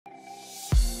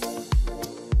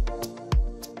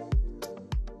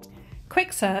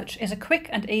QuickSearch is a quick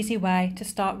and easy way to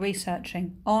start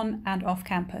researching on and off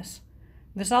campus.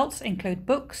 Results include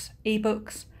books,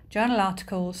 ebooks, journal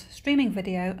articles, streaming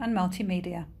video and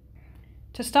multimedia.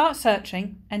 To start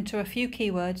searching, enter a few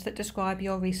keywords that describe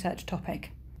your research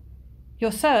topic.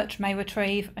 Your search may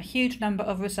retrieve a huge number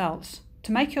of results.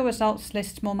 To make your results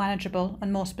list more manageable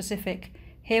and more specific,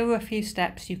 here are a few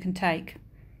steps you can take.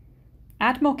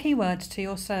 Add more keywords to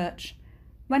your search.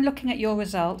 When looking at your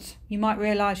results, you might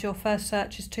realise your first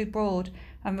search is too broad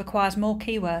and requires more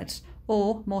keywords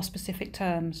or more specific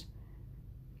terms.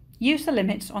 Use the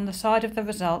limits on the side of the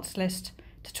results list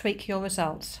to tweak your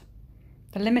results.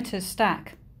 The limiters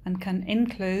stack and can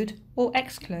include or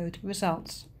exclude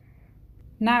results.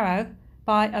 Narrow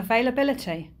by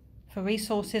availability for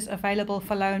resources available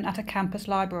for loan at a campus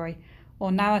library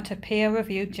or narrow to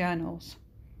peer-reviewed journals.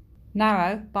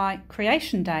 Narrow by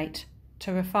creation date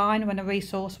to refine when a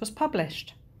resource was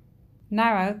published.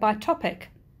 Narrow by topic.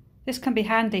 This can be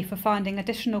handy for finding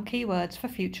additional keywords for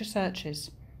future searches.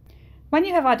 When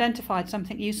you have identified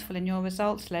something useful in your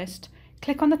results list,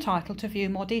 click on the title to view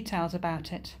more details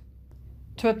about it.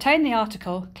 To obtain the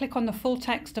article, click on the Full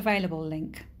Text Available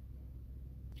link.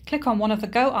 Click on one of the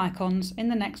Go icons in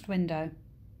the next window.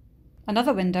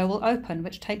 Another window will open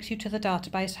which takes you to the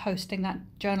database hosting that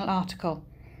journal article.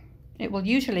 It will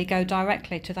usually go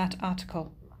directly to that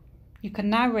article. You can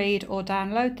now read or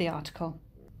download the article.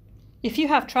 If you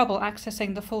have trouble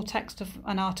accessing the full text of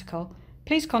an article,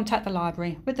 please contact the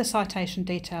library with the citation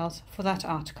details for that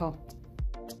article.